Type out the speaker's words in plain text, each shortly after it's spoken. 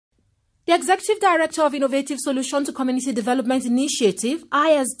The Executive Director of Innovative Solution to Community Development Initiative,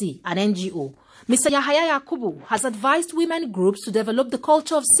 ISD, an NGO, Mr. Yahaya Yakubu, has advised women groups to develop the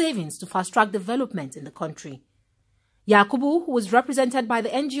culture of savings to fast-track development in the country. Yakubu, who was represented by the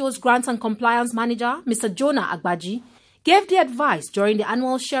NGO's Grants and Compliance Manager, Mr. Jonah Agbaji, gave the advice during the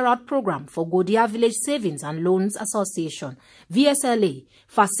annual share-out program for Godia Village Savings and Loans Association, VSLA,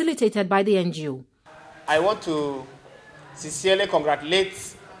 facilitated by the NGO. I want to sincerely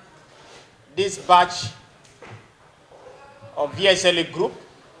congratulate this batch of VSLA group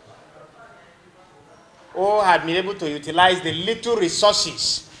who had been able to utilize the little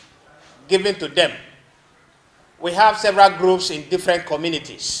resources given to them. We have several groups in different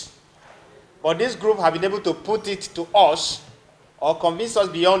communities, but this group have been able to put it to us or convince us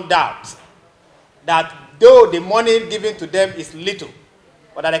beyond doubt that though the money given to them is little,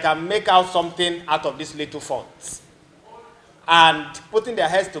 but that they can make out something out of these little funds. And putting their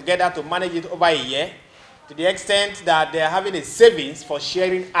heads together to manage it over a year, to the extent that they are having a savings for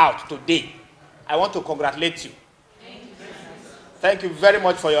sharing out today. I want to congratulate you. Thank you very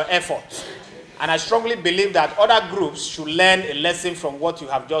much for your effort. And I strongly believe that other groups should learn a lesson from what you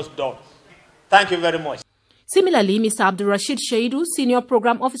have just done. Thank you very much. Similarly, Mr. Abdul Rashid Shaidu, Senior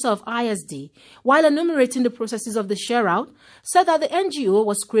Program Officer of ISD, while enumerating the processes of the share-out, said that the NGO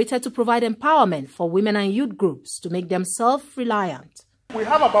was created to provide empowerment for women and youth groups to make them self-reliant. We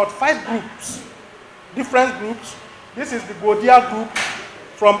have about 5 groups, different groups. This is the Godia group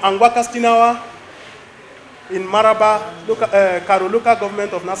from Angwaka Stinawa in Maraba, Karo local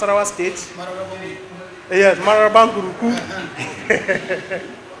government of Nasarawa State. Yes, Maraba Guruku.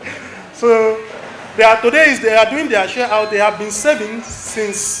 So, they are doing their share out. They have been saving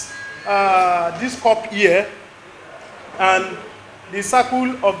since this COP year, and the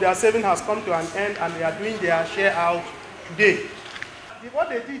cycle of their saving has come to an end, and they are doing their share out today. What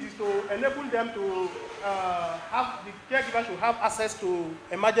they did is to enable them to have the caregiver should have access to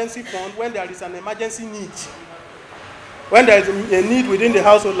emergency fund when there is an emergency need. When there is a need within the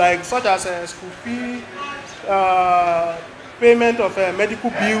household, like such as school fee, payment of medical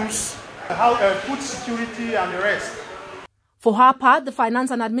bills, food security, and the rest. For her part, the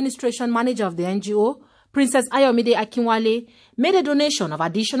Finance and Administration Manager of the NGO, Princess Ayomide Akinwale, made a donation of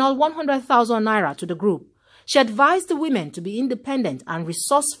additional 100,000 naira to the group. She advised the women to be independent and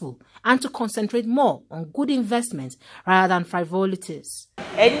resourceful and to concentrate more on good investments rather than frivolities.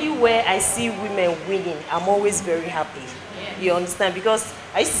 Anywhere I see women winning, I'm always very happy. You understand? Because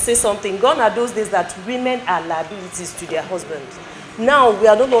I used to say something, gone are those days that women are liabilities to their husbands. Now we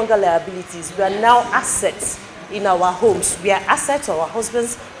are no longer liabilities, we are now assets in our homes. We are assets to our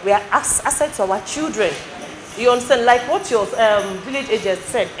husbands, we are assets to our children. You understand? Like what your village agent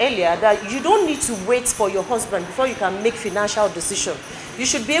said earlier, that you don't need to wait for your husband before you can make financial decisions. You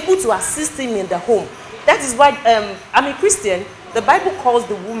should be able to assist him in the home. That is why I'm a Christian. The Bible calls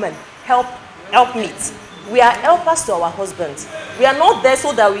the woman helpmeet. We are helpers to our husbands. We are not there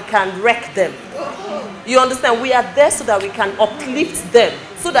so that we can wreck them. You understand? We are there so that we can uplift them,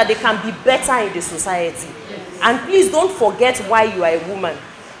 so that they can be better in the society. And please don't forget why you are a woman.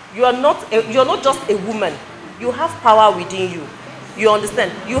 You are not just a woman. You have power within you. You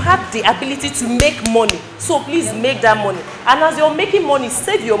understand? You have the ability to make money. So please make that money. And as you're making money,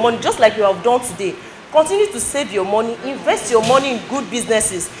 save your money, just like you have done today. Continue to save your money, invest your money in good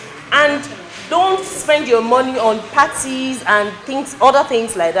businesses, and don't spend your money on parties and other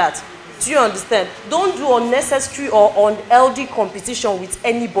things like that. Do you understand? Don't do unnecessary or unhealthy competition with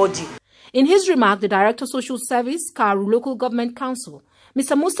anybody. In his remark, the Director of Social Service, Karu Local Government Council,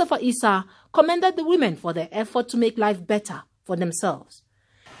 Mr. Mustafa Issa, commended the women for their effort to make life better for themselves.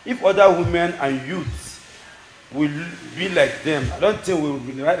 If other women and youths will be like them, I don't think we will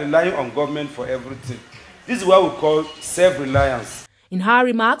be relying on government for everything. This is what we call self-reliance. In her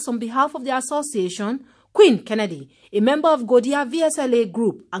remarks on behalf of the association, Queen Kennedy, a member of Godia VSLA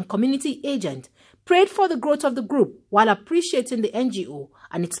group and community agent, prayed for the growth of the group while appreciating the NGO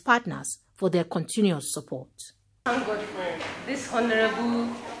and its partners for their continuous support. Thank God for this honorable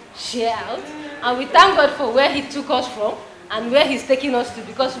share out, and we thank God for where He took us from and where He's taking us to,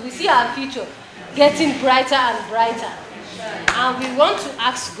 because we see our future getting brighter and brighter. And we want to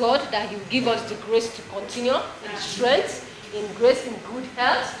ask God that He will give us the grace to continue in strength, in grace, in good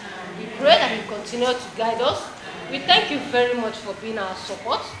health. We pray that He will continue to guide us. We thank you very much for being our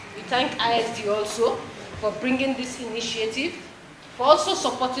support. We thank ISD also for bringing this initiative, for also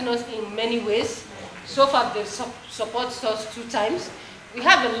supporting us in many ways. So far, they've supported us 2 times. We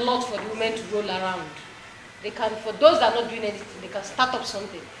have a lot for the women to roll around. They can, for those that are not doing anything, they can start up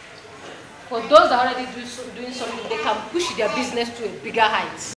something. For those that are already doing something, they can push their business to a bigger height.